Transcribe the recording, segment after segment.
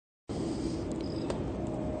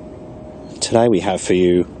Today we have for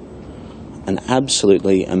you an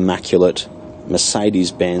absolutely immaculate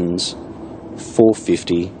Mercedes-Benz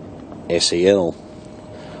 450 SEL.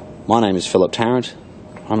 My name is Philip Tarrant.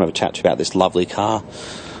 I'm going to have a chat to you about this lovely car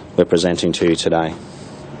we're presenting to you today.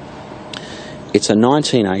 It's a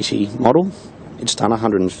 1980 model. It's done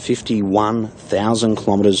 151,000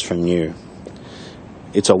 kilometres from new.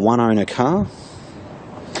 It's a one-owner car,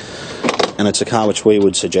 and it's a car which we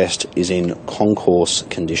would suggest is in concourse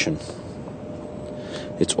condition.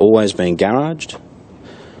 It's always been garaged,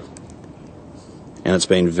 and it's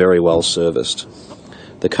been very well serviced.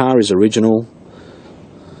 The car is original.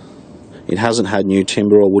 It hasn't had new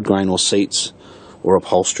timber or wood grain or seats or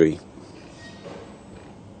upholstery.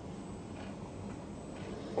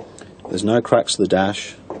 There's no cracks to the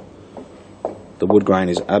dash. The wood grain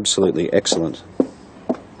is absolutely excellent.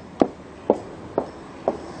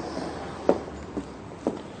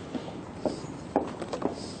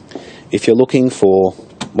 If you're looking for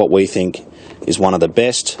what we think is one of the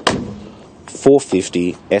best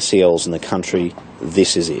 450 SELs in the country,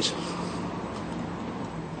 this is it.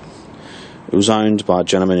 It was owned by a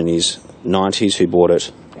gentleman in his 90s who bought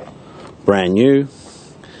it brand new,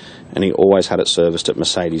 and he always had it serviced at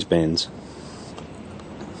Mercedes-Benz.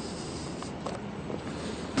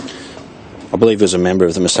 I believe he was a member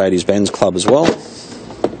of the Mercedes-Benz Club as well.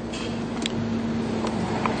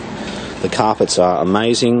 The carpets are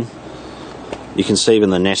amazing. You can see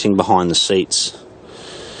even the netting behind the seats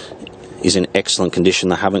is in excellent condition.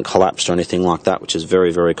 They haven't collapsed or anything like that, which is very,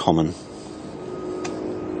 very common.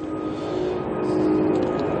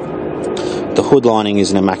 The hood lining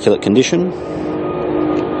is in immaculate condition.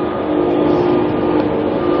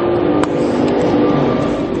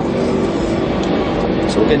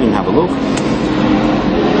 So we'll get in and have a look.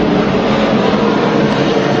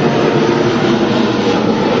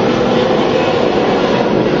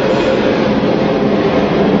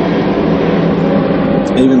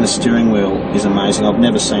 Even the steering wheel is amazing. I've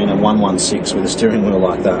never seen a 116 with a steering wheel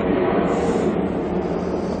like that.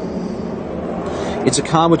 It's a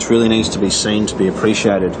car which really needs to be seen to be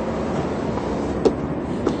appreciated.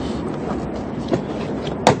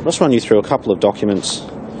 I'll just run you through a couple of documents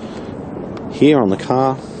here on the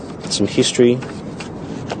car, some history.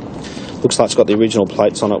 Looks like it's got the original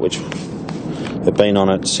plates on it, which have been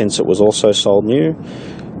on it since it was also sold new.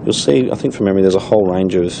 You'll see, I think from memory, there's a whole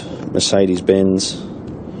range of Mercedes-Benz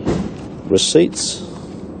receipts.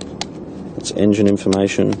 It's engine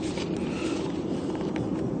information,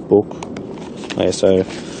 book. Okay, so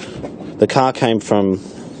the car came from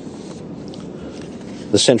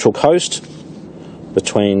the Central Coast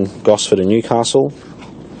between Gosford and Newcastle,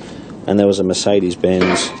 and there was a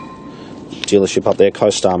Mercedes-Benz dealership up there,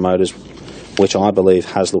 Coastar Motors, which I believe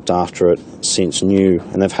has looked after it since new,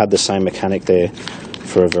 and they've had the same mechanic there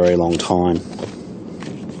for a very long time.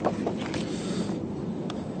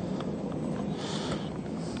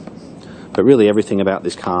 But really everything about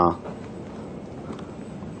this car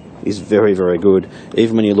is very, very good.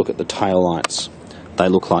 Even when you look at the tail lights, they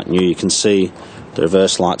look like new. You can see the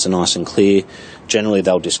reverse lights are nice and clear. Generally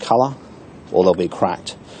they'll discolour or they'll be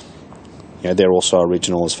cracked. You know, they're also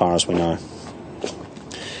original as far as we know.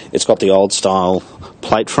 It's got the old style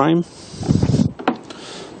plate frame.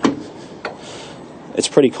 It's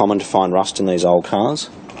pretty common to find rust in these old cars,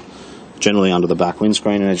 generally under the back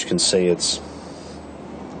windscreen, and as you can see, it's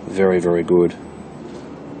very, very good.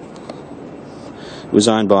 It was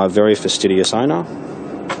owned by a very fastidious owner.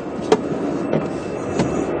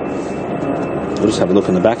 We'll just have a look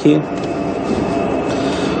in the back here.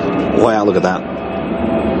 Wow, look at that.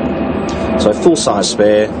 So full-size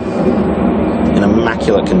spare in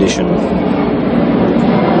immaculate condition.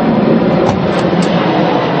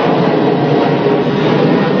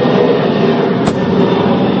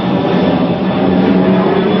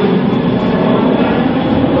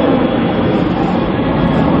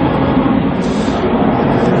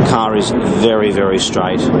 Car is very, very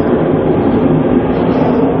straight.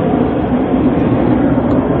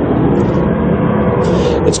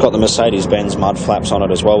 It's got the Mercedes-Benz mud flaps on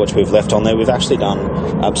it as well, which we've left on there. We've actually done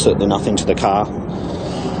absolutely nothing to the car.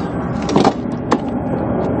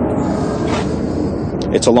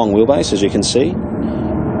 It's a long wheelbase, as you can see.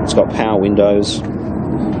 It's got power windows.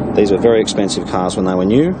 These were very expensive cars when they were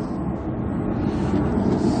new,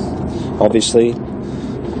 obviously.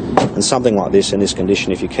 And something like this in this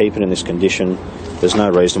condition, if you keep it in this condition, there's no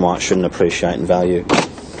reason why it shouldn't appreciate in value.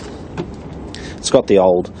 It's got the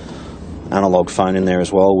old analog phone in there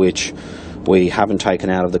as well, which we haven't taken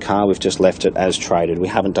out of the car. We've just left it as traded. We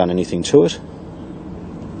haven't done anything to it.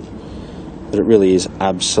 But it really is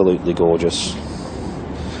absolutely gorgeous.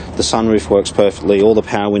 The sunroof works perfectly. All the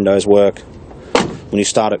power windows work. When you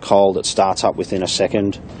start it cold, it starts up within a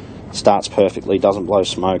second, starts perfectly, doesn't blow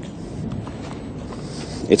smoke.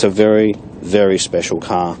 It's a very, very special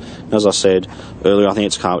car. And as I said earlier, I think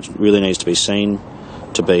it's a car which really needs to be seen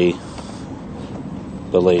to be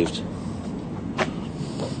believed.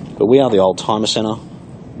 But we are the Oldtimer Centre.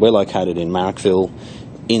 We're located in Marrickville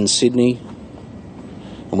in Sydney,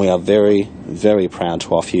 and we are very, very proud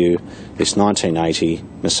to offer you this 1980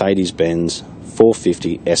 Mercedes-Benz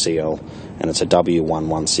 450 SEL, and it's a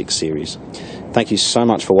W116 series. Thank you so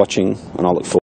much for watching, and I look forward